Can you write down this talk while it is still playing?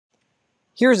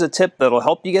Here's a tip that'll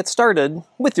help you get started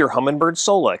with your Humminbird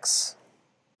SOLIX.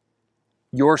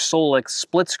 Your SOLIX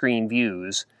split-screen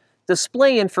views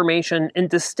display information in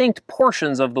distinct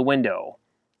portions of the window,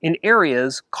 in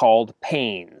areas called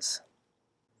panes.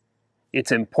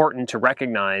 It's important to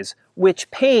recognize which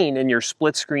pane in your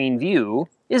split-screen view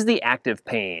is the active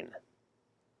pane.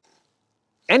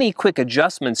 Any quick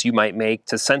adjustments you might make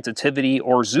to sensitivity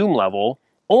or zoom level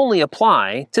only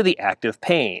apply to the active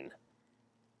pane.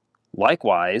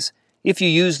 Likewise, if you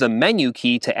use the menu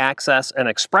key to access an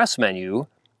express menu,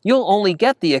 you'll only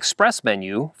get the express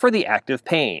menu for the active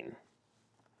pane.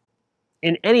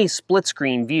 In any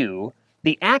split-screen view,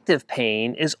 the active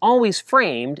pane is always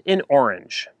framed in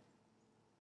orange.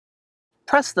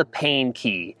 Press the Pane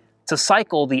key to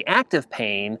cycle the active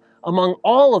pane among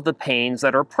all of the panes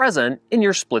that are present in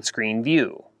your split-screen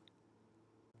view.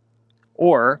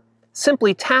 Or,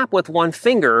 simply tap with one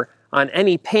finger on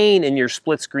any pane in your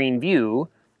split-screen view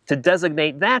to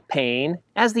designate that pane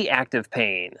as the active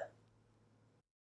pane.